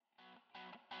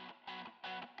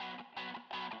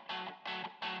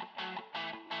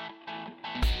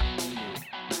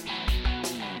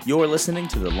You're listening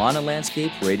to the Lawn and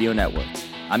Landscape Radio Network.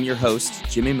 I'm your host,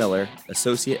 Jimmy Miller,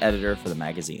 Associate Editor for the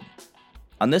magazine.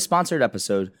 On this sponsored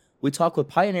episode, we talk with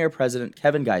Pioneer President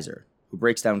Kevin Geiser, who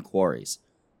breaks down quarries.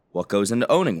 What goes into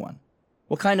owning one?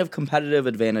 What kind of competitive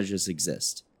advantages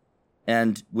exist?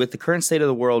 And with the current state of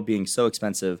the world being so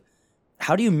expensive,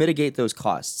 how do you mitigate those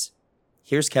costs?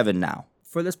 Here's Kevin now.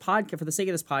 For this podcast, for the sake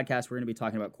of this podcast, we're going to be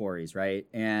talking about quarries, right?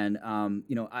 And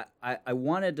I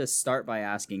wanted to start by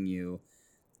asking you.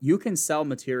 You can sell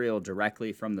material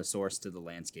directly from the source to the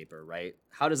landscaper, right?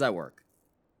 How does that work?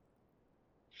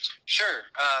 Sure.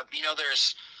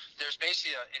 There's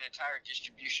basically an entire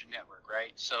distribution network,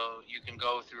 right? So you can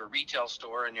go through a retail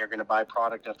store and you're going to buy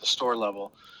product at the store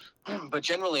level. But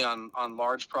generally on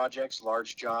large projects,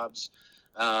 large jobs,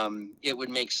 it would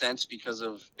make sense because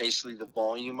of basically the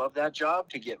volume of that job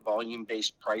to get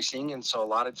volume-based pricing. And so a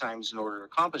lot of times in order to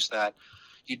accomplish that,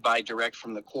 you'd buy direct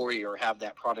from the quarry or have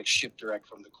that product shipped direct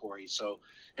from the quarry. So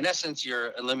in essence,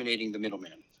 you're eliminating the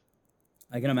middleman.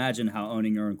 I can imagine how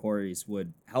owning your own quarries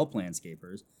would help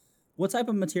landscapers. What type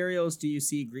of materials do you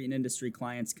see green industry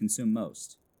clients consume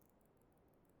most?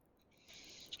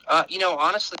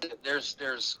 Honestly,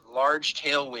 there's large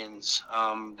tailwinds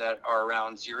that are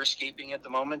around xeriscaping at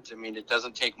the moment. I mean, it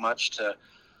doesn't take much to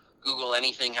Google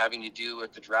anything having to do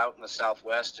with the drought in the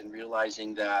Southwest and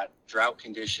realizing that drought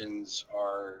conditions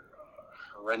are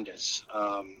horrendous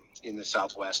in the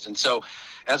Southwest. And so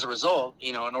as a result,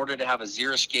 in order to have a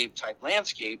xeriscape type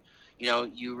landscape,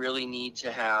 you really need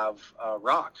to have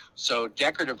rock. So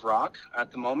decorative rock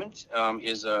at the moment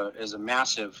is a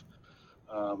massive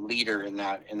leader in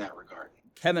that regard.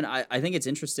 Kevin, I think it's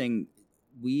interesting.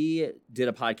 We did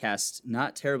a podcast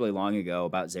not terribly long ago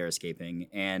about xeriscaping,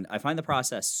 and I find the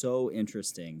process so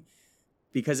interesting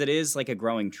because it is like a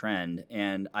growing trend.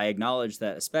 And I acknowledge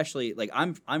that, especially like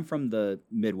I'm from the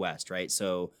Midwest, right?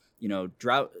 So,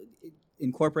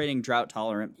 incorporating drought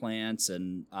tolerant plants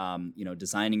and,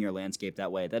 designing your landscape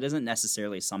that way, that isn't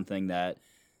necessarily something that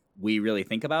we really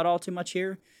think about all too much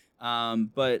here.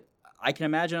 But I can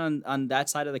imagine on that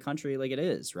side of the country, like it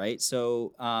is, right?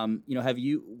 So, how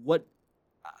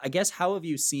have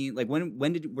you seen, like, when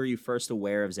were you first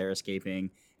aware of xeriscaping,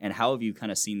 and how have you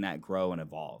kind of seen that grow and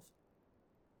evolve?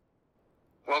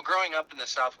 Well, growing up in the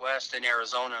Southwest in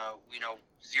Arizona,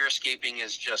 xeriscaping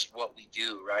is just what we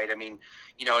do, right? I mean,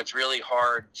 it's really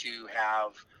hard to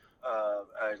have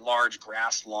a large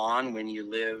grass lawn when you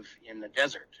live in the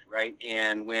desert, right?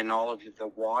 And when all of the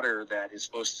water that is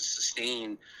supposed to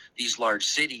sustain these large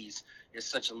cities is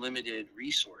such a limited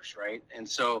resource, right? And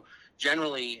so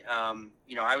generally,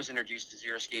 I was introduced to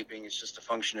xeriscaping as just a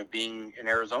function of being an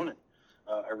Arizonan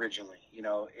originally.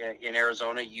 In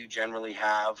Arizona, you generally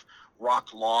have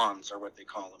rock lawns, or what they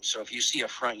call them. So if you see a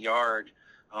front yard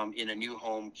in a new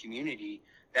home community,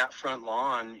 that front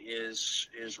lawn is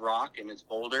rock, and it's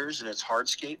boulders, and it's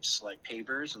hardscapes like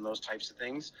pavers and those types of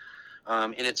things.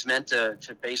 And it's meant to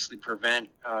basically prevent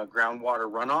groundwater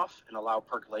runoff and allow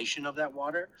percolation of that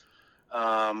water.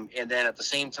 And then at the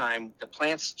same time, the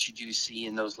plants that you do see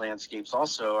in those landscapes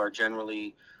also are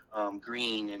generally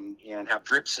green and have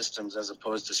drip systems as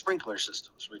opposed to sprinkler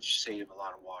systems, which save a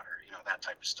lot of water, that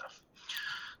type of stuff.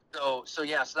 So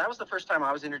that was the first time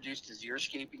I was introduced to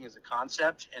xeriscaping as a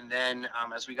concept. And then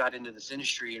as we got into this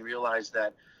industry and realized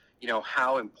that,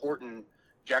 how important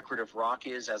decorative rock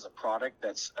is as a product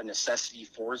that's a necessity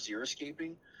for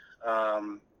xeriscaping,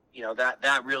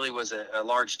 that really was a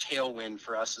large tailwind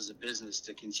for us as a business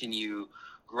to continue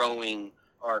growing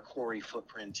our quarry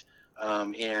footprint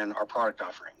and our product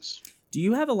offerings. Do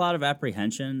you have a lot of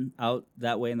apprehension out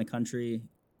that way in the country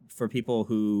for people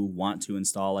who want to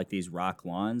install like these rock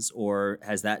lawns, or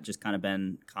has that just kind of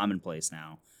been commonplace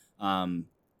now,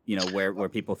 where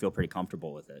people feel pretty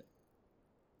comfortable with it?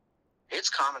 It's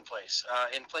commonplace.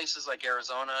 In places like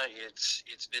Arizona,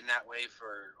 it's been that way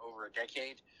for over a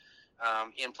decade.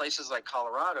 In places like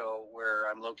Colorado, where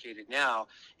I'm located now,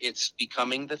 it's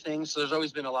becoming the thing. So there's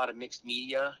always been a lot of mixed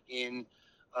media in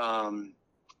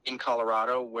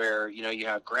Colorado, where you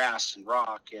have grass and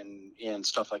rock and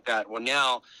stuff like that. Well,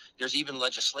 now there's even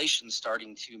legislation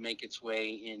starting to make its way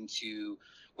into,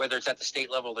 whether it's at the state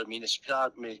level or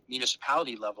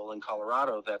municipality level in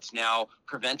Colorado, that's now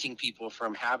preventing people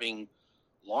from having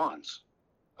lawns.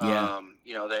 Yeah.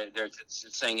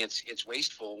 It's saying it's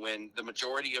wasteful when the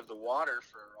majority of the water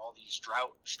for all these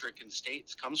drought-stricken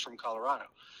states comes from Colorado.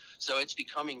 So it's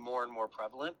becoming more and more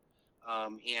prevalent.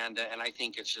 And I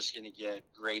think it's just going to get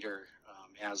greater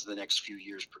as the next few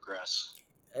years progress.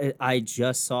 I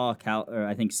just saw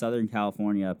I think Southern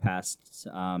California passed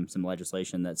some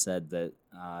legislation that said that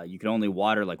you could only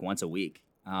water like once a week,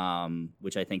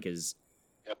 which I think is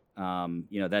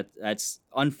That's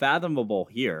unfathomable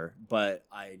here, but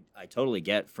I totally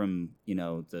get from,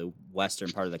 the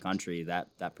western part of the country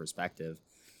that perspective.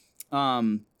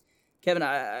 Um, Kevin,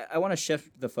 I want to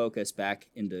shift the focus back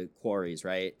into quarries,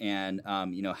 right? And,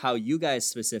 how you guys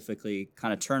specifically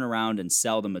kind of turn around and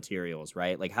sell the materials,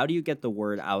 right? Like, how do you get the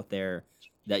word out there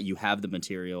that you have the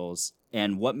materials,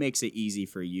 and what makes it easy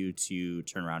for you to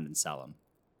turn around and sell them?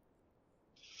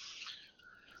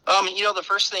 The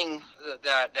first thing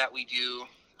that we do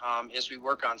is we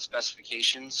work on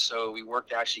specifications. So we work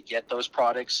to actually get those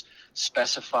products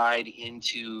specified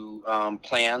into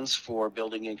plans for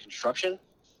building and construction.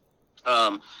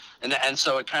 And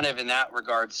so it kind of in that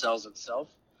regard sells itself.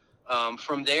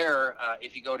 From there,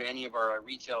 if you go to any of our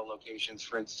retail locations,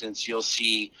 for instance, you'll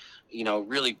see,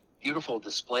 really beautiful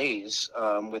displays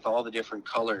with all the different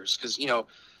colors, because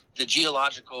the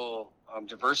geological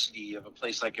diversity of a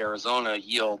place like Arizona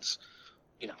yields,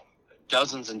 you know,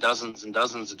 dozens and dozens and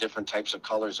dozens of different types of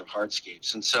colors of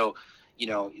hardscapes. And so,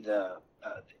 the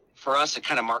for us, it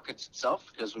kind of markets itself,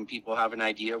 because when people have an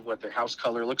idea of what their house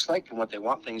color looks like and what they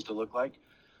want things to look like,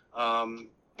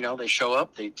 they show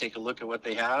up, they take a look at what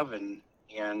they have, and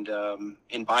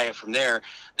buy it from there.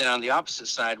 Then on the opposite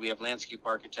side, we have landscape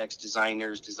architects,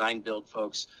 designers, design build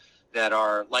folks that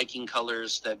are liking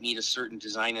colors that meet a certain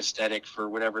design aesthetic for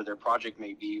whatever their project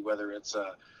may be, whether it's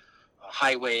a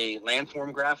highway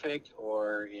landform graphic,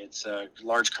 or it's a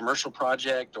large commercial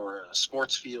project, or a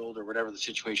sports field, or whatever the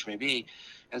situation may be.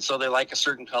 And so they like a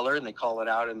certain color and they call it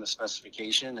out in the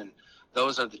specification. And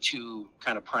those are the two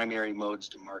kind of primary modes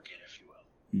to market, if you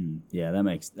will. Yeah, that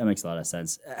makes a lot of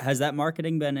sense. Has that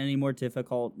marketing been any more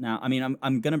difficult now? I mean,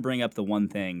 I'm going to bring up the one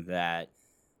thing that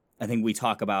I think we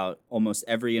talk about almost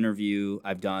every interview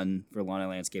I've done for Lawn and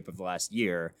Landscape of the last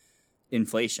year: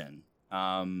 inflation.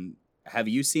 Have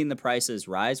you seen the prices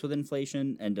rise with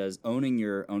inflation? And does owning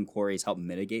your own quarries help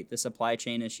mitigate the supply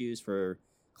chain issues for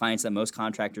clients that most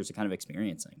contractors are kind of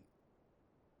experiencing?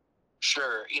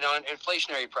 Sure. And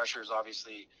inflationary pressures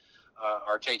obviously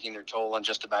are taking their toll on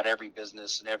just about every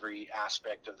business and every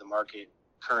aspect of the market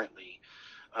currently.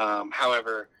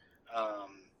 However,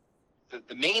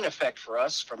 the main effect for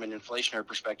us from an inflationary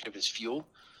perspective is fuel.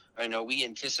 I know we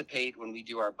anticipate, when we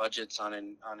do our budgets on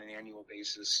an annual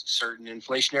basis, certain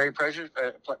inflationary pressures.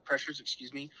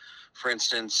 Excuse me. For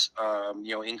instance,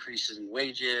 increases in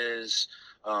wages,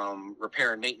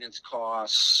 repair and maintenance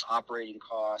costs, operating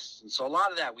costs, and so a lot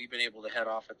of that we've been able to head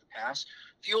off at the pass.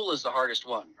 Fuel is the hardest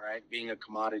one, right? Being a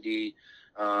commodity,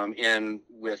 and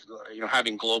with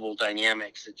having global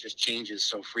dynamics, it just changes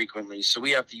so frequently. So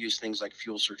we have to use things like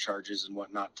fuel surcharges and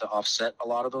whatnot to offset a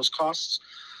lot of those costs.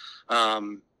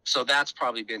 So that's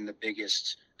probably been the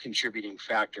biggest contributing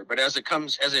factor. But as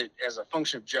a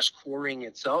function of just quarrying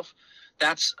itself,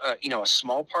 that's a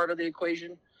small part of the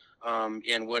equation. And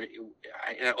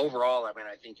overall, I mean,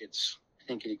 I think it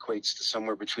equates to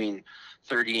somewhere between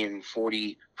 30 and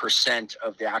 40%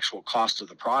 of the actual cost of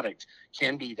the product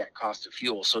can be that cost of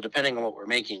fuel. So depending on what we're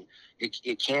making,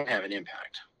 it can have an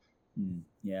impact.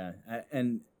 Yeah,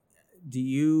 and do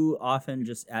you often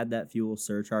just add that fuel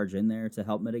surcharge in there to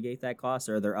help mitigate that cost,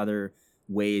 or are there other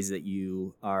ways that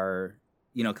you are,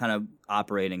 kind of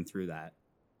operating through that?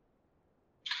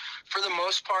 For the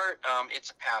most part,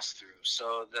 it's a pass-through.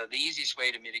 So the easiest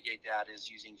way to mitigate that is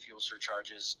using fuel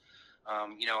surcharges.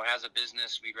 As a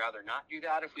business, we'd rather not do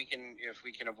that if we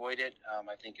can avoid it.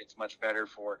 I think it's much better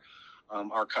for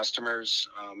our customers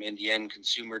and the end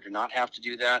consumer to not have to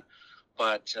do that.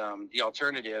 But the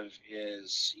alternative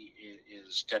is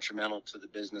detrimental to the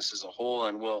business as a whole,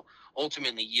 and will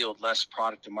ultimately yield less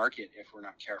product to market if we're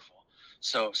not careful.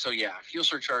 So yeah, fuel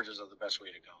surcharges are the best way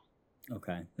to go.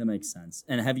 Okay, that makes sense.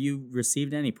 And have you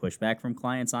received any pushback from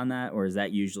clients on that, or is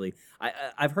that usually?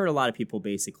 I've heard a lot of people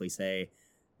basically say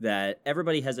that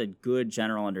everybody has a good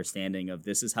general understanding of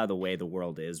this is how the way the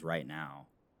world is right now.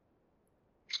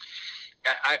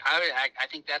 I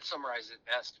think that summarizes it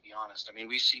best, to be honest. I mean,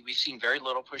 we've seen very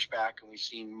little pushback, and we've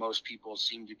seen most people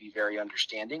seem to be very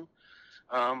understanding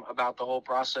about the whole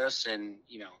process. And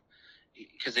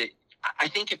because I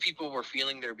think if people were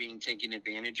feeling they're being taken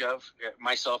advantage of,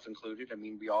 myself included, I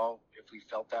mean, if we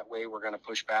felt that way, we're going to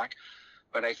push back.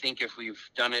 But I think if we've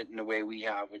done it in the way we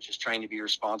have, which is trying to be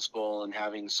responsible and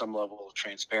having some level of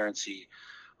transparency,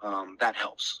 that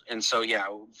helps. And so, yeah,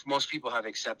 most people have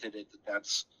accepted it.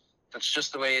 That's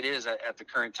just the way it is at the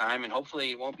current time, and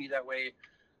hopefully it won't be that way,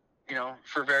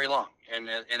 for very long. And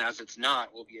as it's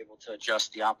not, we'll be able to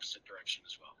adjust the opposite direction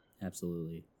as well.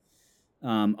 Absolutely.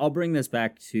 I'll bring this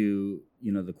back to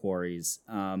the quarries.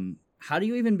 How do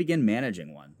you even begin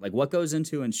managing one? Like, what goes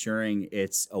into ensuring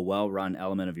it's a well-run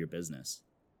element of your business?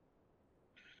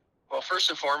 Well, first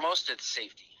and foremost, it's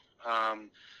safety.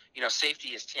 Safety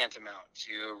is tantamount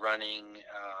to running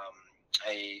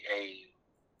an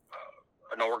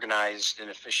organized and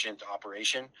efficient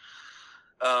operation.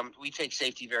 We take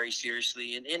safety very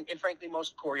seriously, and frankly,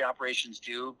 most quarry operations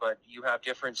do, but you have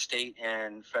different state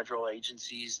and federal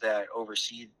agencies that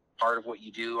oversee part of what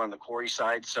you do on the quarry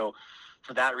side. So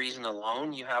for that reason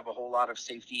alone, you have a whole lot of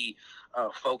safety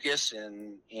focus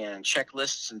and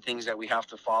checklists and things that we have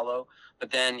to follow.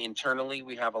 But then internally,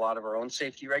 we have a lot of our own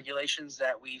safety regulations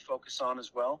that we focus on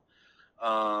as well.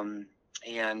 And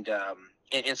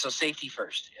so safety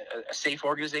first. A safe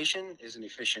organization is an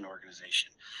efficient organization,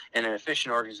 and an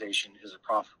efficient organization is a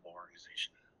profitable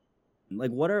organization.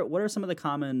 Like, what are some of the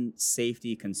common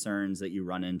safety concerns that you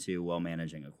run into while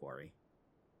managing a quarry?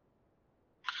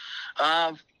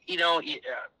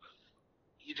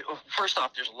 First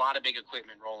off, there's a lot of big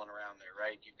equipment rolling around there,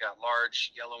 right? You've got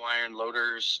large yellow iron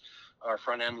loaders, or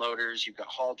front end loaders. You've got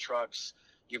haul trucks.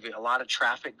 You've got a lot of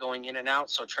traffic going in and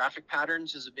out. So traffic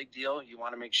patterns is a big deal. You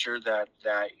want to make sure that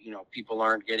people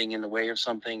aren't getting in the way of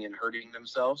something and hurting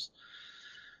themselves.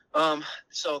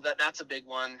 So that's a big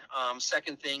one.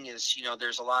 Second thing is,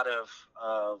 there's a lot of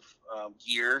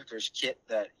gear. There's kit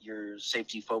that your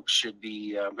safety folks should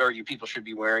be, or your people should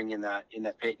be wearing in that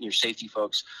pit, and your safety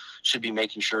folks should be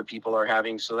making sure people are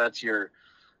having. So that's your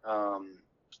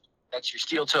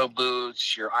steel toe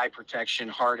boots, your eye protection,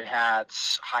 hard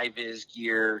hats, high vis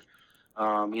gear.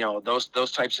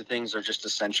 Those types of things are just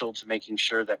essential to making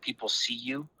sure that people see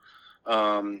you.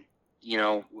 The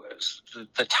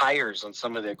tires on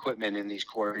some of the equipment in these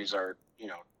quarries are,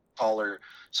 taller,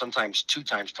 sometimes 2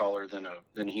 times taller than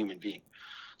a human being.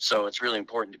 So it's really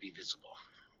important to be visible.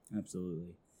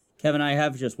 Absolutely. Kevin, I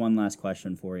have just one last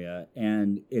question for you,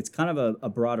 and it's kind of a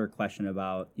broader question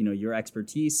about, your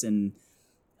expertise, and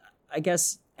I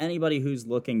guess anybody who's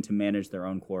looking to manage their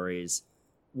own quarries.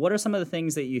 What are some of the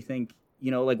things that you think,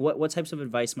 what types of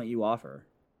advice might you offer?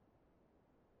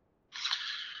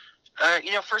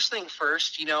 First thing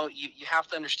first, you have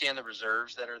to understand the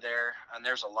reserves that are there, and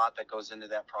there's a lot that goes into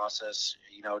that process.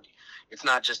 It's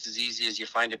not just as easy as you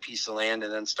find a piece of land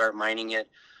and then start mining it.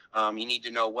 You need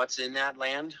to know what's in that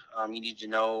land. You need to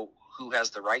know who has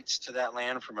the rights to that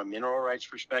land from a mineral rights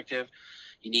perspective.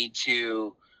 You need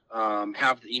to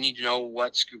know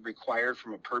what's required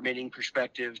from a permitting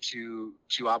perspective to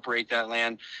operate that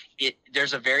land.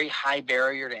 There's a very high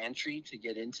barrier to entry to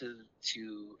get into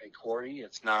a quarry.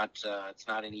 It's not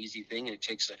an easy thing. It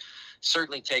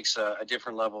certainly takes a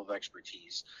different level of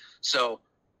expertise. So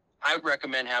I would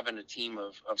recommend having a team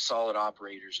of solid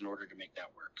operators in order to make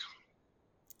that work.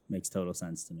 Makes total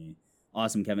sense to me.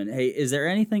 Awesome, Kevin. Hey, is there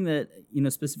anything that,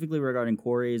 specifically regarding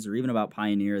quarries or even about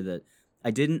Pioneer that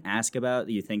I didn't ask about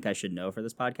that you think I should know for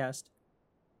this podcast?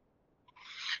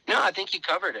 No, I think you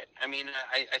covered it. I mean,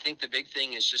 I think the big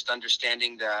thing is just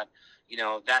understanding that,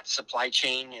 that supply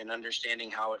chain and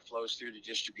understanding how it flows through the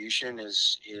distribution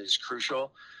is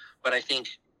crucial. But I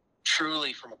think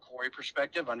truly from a quarry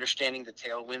perspective, understanding the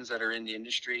tailwinds that are in the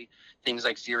industry, things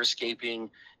like xeriscaping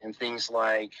and things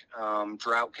like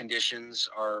drought conditions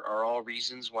are all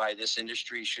reasons why this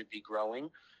industry should be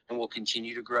growing and will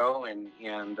continue to grow. And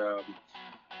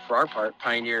for our part,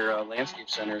 Pioneer Landscape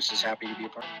Centers is happy to be a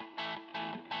part.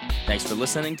 Thanks for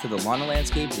listening to the Lawn &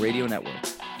 Landscape Radio Network.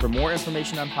 For more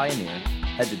information on Pioneer,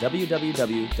 head to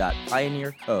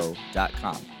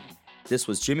www.pioneerco.com. This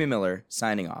was Jimmy Miller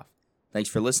signing off. Thanks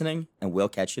for listening, and we'll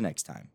catch you next time.